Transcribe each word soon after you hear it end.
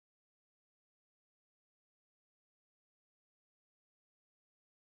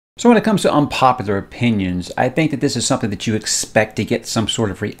So when it comes to unpopular opinions, I think that this is something that you expect to get some sort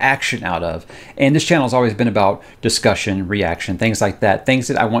of reaction out of. And this channel has always been about discussion, reaction, things like that. Things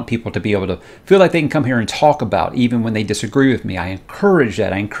that I want people to be able to feel like they can come here and talk about, even when they disagree with me. I encourage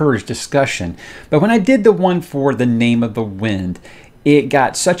that. I encourage discussion. But when I did the one for The Name of the Wind, it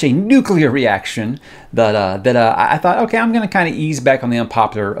got such a nuclear reaction that I thought, okay, I'm going to kind of ease back on the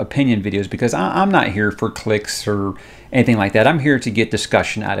unpopular opinion videos because I'm not here for clicks or anything like that. I'm here to get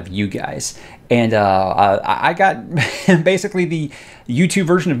discussion out of you guys. And I got basically the YouTube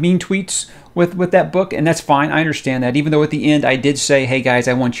version of mean tweets with that book, and that's fine. I understand that, even though at the end I did say, hey guys,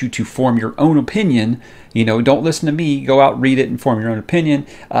 I want you to form your own opinion. You know, don't listen to me. Go out, read it, and form your own opinion.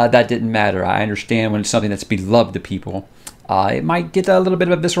 That didn't matter. I understand when it's something that's beloved to people. It might get a little bit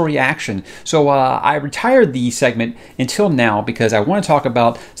of a visceral reaction. So I retired the segment until now because I want to talk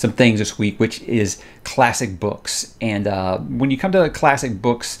about some things this week, which is classic books. And when you come to classic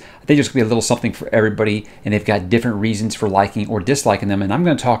books, I think there's going to be a little something for everybody, and they've got different reasons for liking or disliking them. And I'm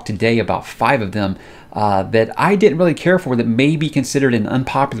going to talk today about 5 of them that I didn't really care for, that may be considered an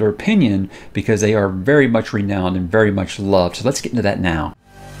unpopular opinion because they are very much renowned and very much loved. So let's get into that now.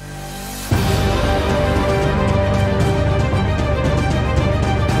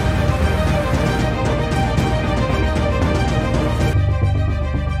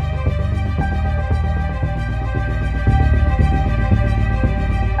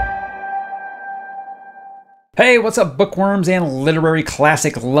 Hey, what's up, bookworms and literary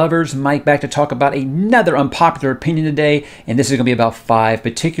classic lovers? Mike back to talk about another unpopular opinion today, and this is going to be about 5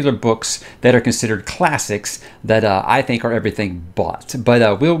 particular books that are considered classics that I think are everything but.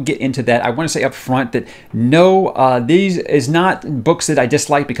 But we'll get into that. I want to say up front that no, these is not books that I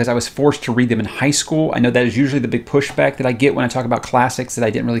dislike because I was forced to read them in high school. I know that is usually the big pushback that I get when I talk about classics that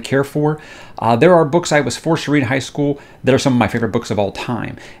I didn't really care for. There are books I was forced to read in high school that are some of my favorite books of all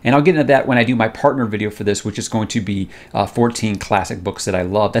time. And I'll get into that when I do my partner video for this, which is going to be 14 classic books that I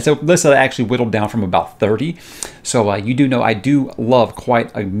love. That's a list that I actually whittled down from about 30. So you do know I do love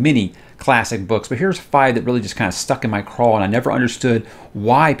quite a many classic books, but here's 5 that really just kind of stuck in my craw, and I never understood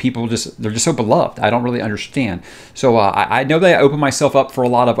why people they're just so beloved. I don't really understand. So I know that I open myself up for a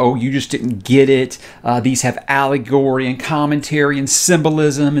lot of, oh, you just didn't get it. These have allegory and commentary and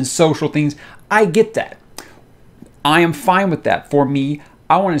symbolism and social things. I get that. I am fine with that. For me,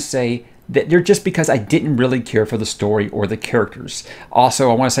 I want to say that they're just because I didn't really care for the story or the characters.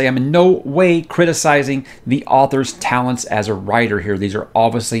 Also, I want to say I'm in no way criticizing the author's talents as a writer here. These are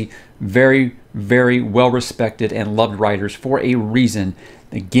obviously very, very well-respected and loved writers for a reason.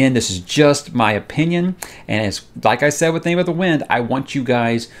 Again, this is just my opinion, and it's like I said with Name of the Wind, I want you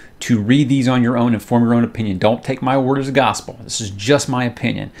guys to read these on your own and form your own opinion. Don't take my word as gospel. This is just my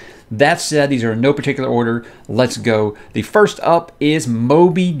opinion. That said, these are in no particular order. Let's go. The first up is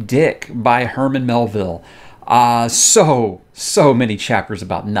Moby Dick by Herman Melville. So many chapters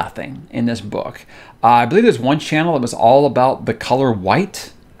about nothing in this book. I believe there's one channel that was all about the color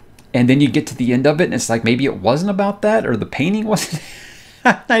white, and then you get to the end of it, and it's like maybe it wasn't about that, or the painting wasn't.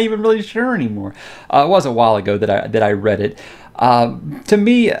 I'm not even really sure anymore. It was a while ago that I read it. To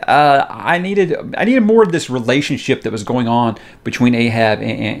me, I needed more of this relationship that was going on between Ahab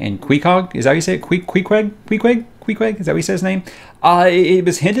and Queequeg. Is that how you say it? Queequeg? Is that what he says his name? It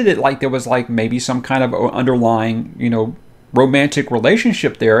was hinted at like there was like maybe some kind of underlying, you know, romantic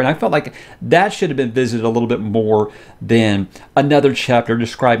relationship there, and I felt like that should have been visited a little bit more than another chapter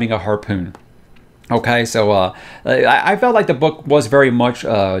describing a harpoon. Okay, so I felt like the book was very much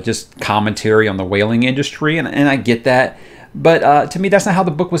just commentary on the whaling industry, and I get that. But to me, that's not how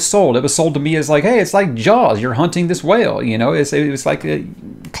the book was sold. It was sold to me as like, hey, it's like Jaws. You're hunting this whale, you know. It was like a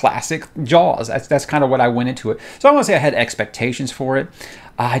classic Jaws. That's kind of what I went into it. So I want to say I had expectations for it.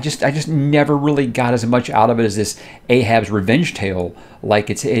 I just never really got as much out of it as this Ahab's revenge tale, like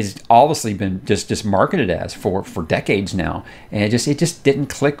it's obviously been just marketed as for decades now, and it just didn't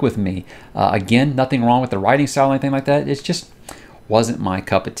click with me. Again, nothing wrong with the writing style or anything like that. It just wasn't my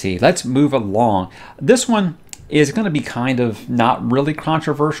cup of tea. Let's move along. This one is going to be kind of not really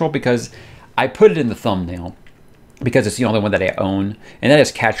controversial because I put it in the thumbnail because it's the only one that I own, and that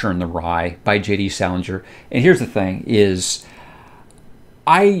is Catcher in the Rye by J.D. Salinger. And here's the thing is,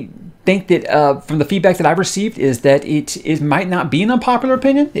 I think that from the feedback that I've received is that it might not be an unpopular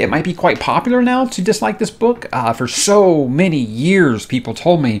opinion. It might be quite popular now to dislike this book. For so many years, people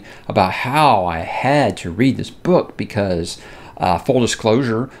told me about how I had to read this book because, full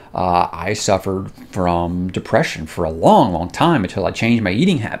disclosure, I suffered from depression for a long, long time until I changed my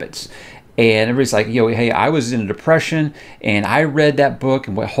eating habits. And everybody's like, yo, hey, I was in a depression and I read that book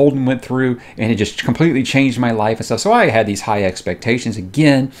and what Holden went through and it just completely changed my life and stuff. So I had these high expectations.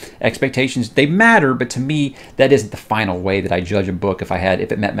 Again, expectations, they matter, but to me, that isn't the final way that I judge a book if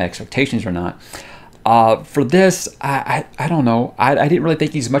it met my expectations or not. For this, I don't know. I didn't really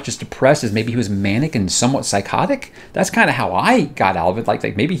think he's as much as depressed as maybe he was manic and somewhat psychotic. That's kind of how I got out of it.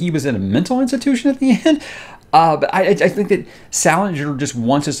 Like maybe he was in a mental institution at the end. But I think that Salinger just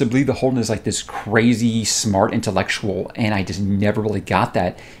wants us to believe that Holden is like this crazy, smart intellectual, and I just never really got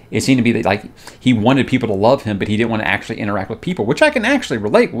that. It seemed to be that like he wanted people to love him, but he didn't want to actually interact with people, which I can actually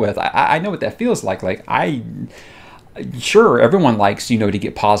relate with. I know what that feels like. Sure, everyone likes, to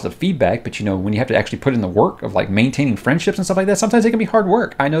get positive feedback, but when you have to actually put in the work of like maintaining friendships and stuff like that, sometimes it can be hard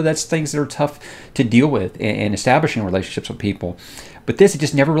work. I know that's things that are tough to deal with in establishing relationships with people. But this, it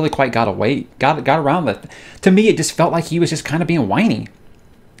just never really quite got around that. To me, it just felt like he was just kind of being whiny.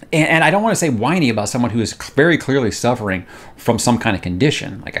 And I don't want to say whiny about someone who is very clearly suffering from some kind of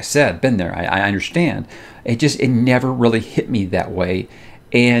condition. Like I said, been there, I understand. It never really hit me that way.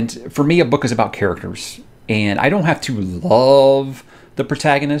 And for me, a book is about characters. And I don't have to love the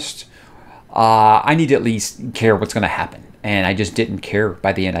protagonist. I need to at least care what's going to happen. And I just didn't care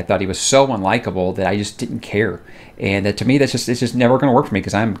by the end. I thought he was so unlikable that I just didn't care. And that to me, it's just never going to work for me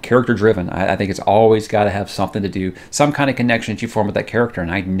because I'm character driven. I think it's always got to have something to do, some kind of connection that you form with that character.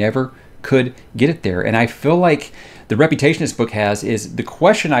 And I never could get it there. And I feel like the reputation this book has is the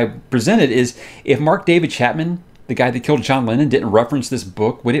question I presented is, if Mark David Chapman, the guy that killed John Lennon, didn't reference this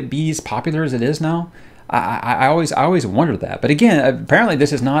book, would it be as popular as it is now? I always wonder that. But again, apparently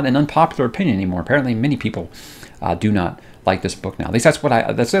this is not an unpopular opinion anymore. Apparently many people do not like this book now. At least that's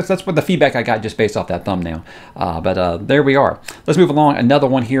what the feedback I got just based off that thumbnail. But there we are. Let's move along. Another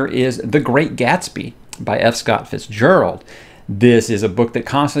one here is The Great Gatsby by F. Scott Fitzgerald. This is a book that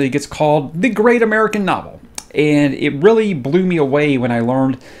constantly gets called the great American novel. And it really blew me away when I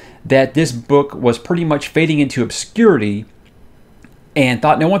learned that this book was pretty much fading into obscurity and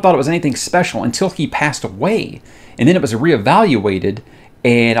no one thought it was anything special until he passed away. And then it was reevaluated,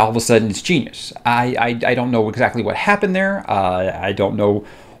 and all of a sudden it's genius. I don't know exactly what happened there. I don't know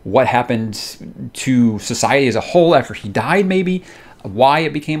what happened to society as a whole after he died, maybe. Why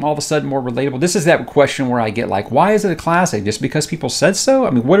it became all of a sudden more relatable. This is that question where I get like, why is it a classic? Just because people said so?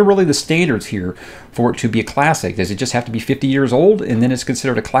 I mean, what are really the standards here for it to be a classic? Does it just have to be 50 years old and then it's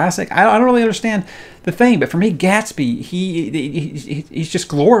considered a classic? I don't really understand the thing. But for me, Gatsby, he's just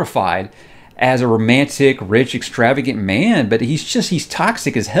glorified as a romantic, rich, extravagant man. But he's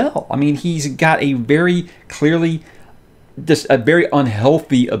toxic as hell. I mean, he's got a very clearly just a very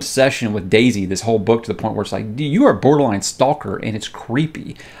unhealthy obsession with Daisy, this whole book, to the point where it's like, you are a borderline stalker, and it's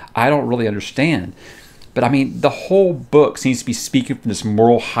creepy. I don't really understand. But I mean, the whole book seems to be speaking from this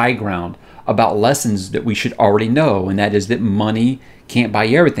moral high ground about lessons that we should already know, and that is that money can't buy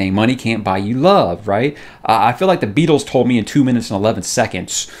you everything. Money can't buy you love, right? I feel like the Beatles told me in 2 minutes and 11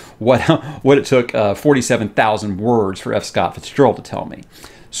 seconds what it took 47,000 words for F. Scott Fitzgerald to tell me.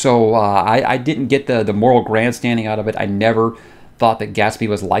 So I didn't get the moral grandstanding out of it. I never thought that Gatsby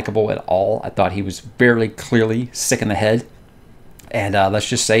was likable at all. I thought he was very clearly sick in the head. And let's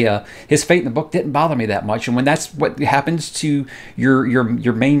just say his fate in the book didn't bother me that much. And when that's what happens to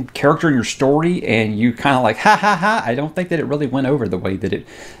your main character in your story, and you kind of like, ha ha ha, I don't think that it really went over the way that it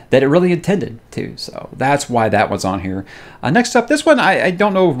really intended to. So that's why that was on here. Next up, this one, I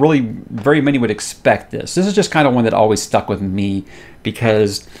don't know really very many would expect this. This is just kind of one that always stuck with me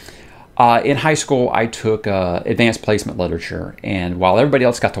because in high school I took advanced placement literature, and while everybody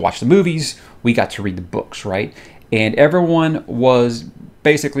else got to watch the movies, we got to read the books, right? And everyone was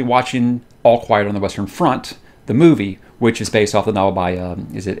basically watching All Quiet on the Western Front, the movie, which is based off the novel by,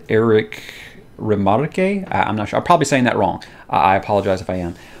 is it Eric Remarque? I'm not sure. I'm probably saying that wrong. I apologize if I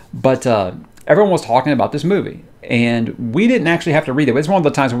am. But everyone was talking about this movie, and we didn't actually have to read it. It was one of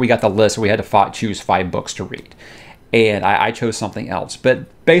the times when we got the list where we had to choose 5 books to read. And I chose something else.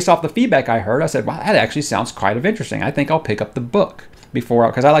 But based off the feedback I heard, I said, wow, that actually sounds kind of interesting. I think I'll pick up the book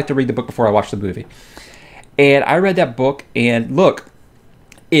because I like to read the book before I watch the movie. And I read that book, and look,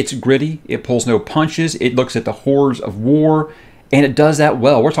 it's gritty. It pulls no punches. It looks at the horrors of war, and it does that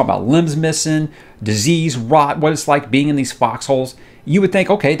well. We're talking about limbs missing, disease, rot, what it's like being in these foxholes. You would think,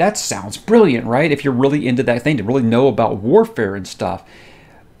 okay, that sounds brilliant, right? If you're really into that thing, to really know about warfare and stuff.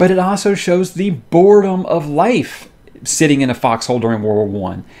 But it also shows the boredom of life sitting in a foxhole during World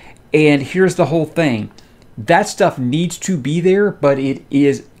War I. And here's the whole thing. That stuff needs to be there, but it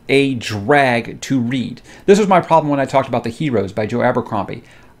is a drag to read. This was my problem when I talked about The Heroes by Joe Abercrombie.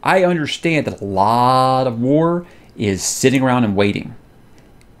 I understand that a lot of war is sitting around and waiting.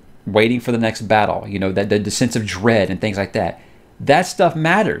 waiting for the next battle, you know, that the sense of dread and things like that. That stuff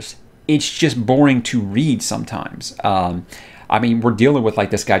matters. It's just boring to read sometimes. I mean, we're dealing with like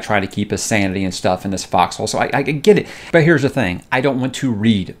this guy trying to keep his sanity and stuff in this foxhole, so I get it. But here's the thing. I don't want to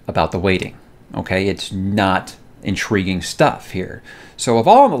read about the waiting, okay? It's not intriguing stuff here. So of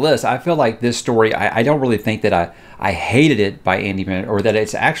all on the list, I feel like this story, I don't really think that I hated it by any means, or that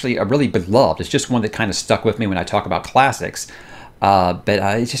it's actually a really beloved. It's just one that kind of stuck with me when I talk about classics. But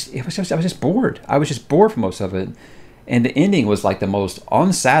I was just bored. I was just bored for most of it. And the ending was like the most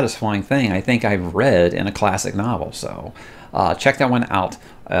unsatisfying thing I think I've read in a classic novel. So check that one out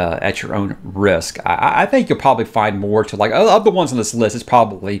at your own risk. I think you'll probably find more to like. Of the ones on this list, it's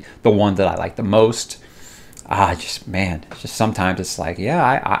probably the one that I like the most. Just sometimes it's like,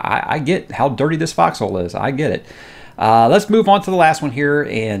 yeah, I get how dirty this foxhole is. I get it. Let's move on to the last one here,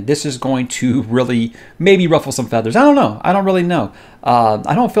 and this is going to really maybe ruffle some feathers. I don't know. I don't really know.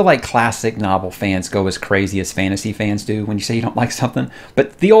 I don't feel like classic novel fans go as crazy as fantasy fans do when you say you don't like something.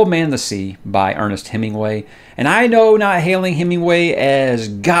 But The Old Man and the Sea by Ernest Hemingway. And I know not hailing Hemingway as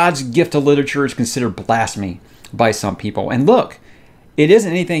God's gift to literature is considered blasphemy by some people. And look, it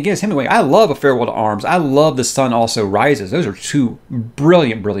isn't anything against Hemingway. I love A Farewell to Arms. I love The Sun Also Rises. Those are two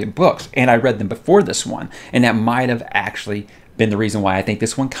brilliant, brilliant books. And I read them before this one. And that might have actually been the reason why I think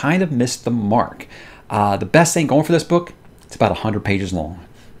this one kind of missed the mark. The best thing going for this book, it's about 100 pages long.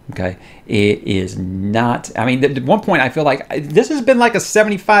 Okay? It is not... I mean, at one point I feel like this has been like a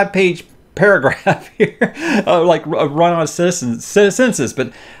 75-page paragraph here. Like a run-on sentences.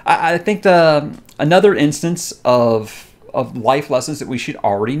 But I think another instance of life lessons that we should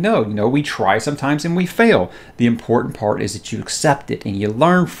already know. You know, we try sometimes and we fail. The important part is that you accept it and you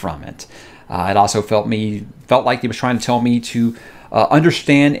learn from it. It also felt like he was trying to tell me to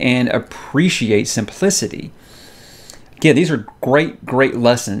understand and appreciate simplicity. Again, these are great, great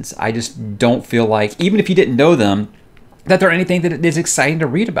lessons. I just don't feel like, even if you didn't know them, that they're anything that is exciting to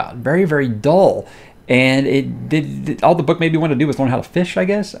read about. Very, very dull. And all the book made me want to do was learn how to fish, I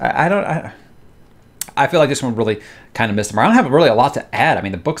guess. I feel like this one really kind of missed the mark. I don't have really a lot to add. I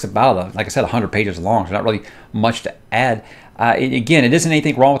mean, the book's about, like I said, 100 pages long, so not really much to add. Again, it isn't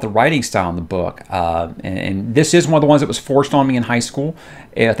anything wrong with the writing style in the book. And this is one of the ones that was forced on me in high school.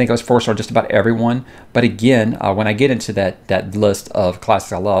 I think it was forced on just about everyone. But again, when I get into that list of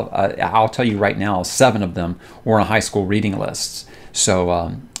classics I love, I'll tell you right now, 7 of them were on high school reading lists.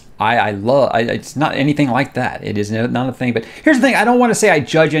 So it's not anything like that. It is not a thing. But here's the thing. I don't want to say I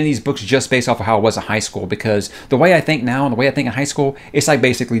judge any of these books just based off of how I was in high school, because the way I think now and the way I think in high school, it's like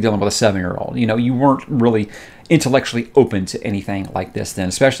basically dealing with a 7-year-old. You know, you weren't really intellectually open to anything like this then,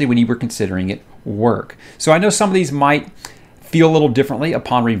 especially when you were considering it work. So I know some of these might feel a little differently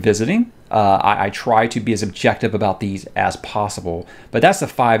upon revisiting. I try to be as objective about these as possible. But that's the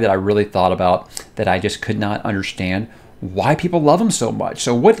 5 that I really thought about that I just could not understand why people love them so much.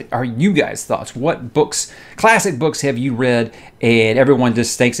 So what are you guys' thoughts? What books, classic books, have you read and everyone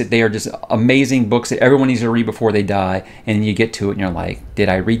just thinks that they are just amazing books that everyone needs to read before they die, and then you get to it and you're like, did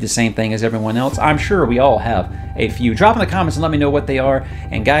I read the same thing as everyone else? I'm sure we all have a few. Drop in the comments and let me know what they are.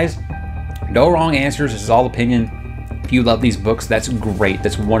 And guys, no wrong answers. This is all opinion. If you love these books, that's great.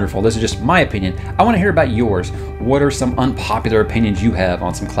 That's wonderful. This is just my opinion. I want to hear about yours. What are some unpopular opinions you have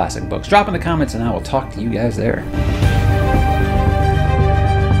on some classic books? Drop in the comments and I will talk to you guys there.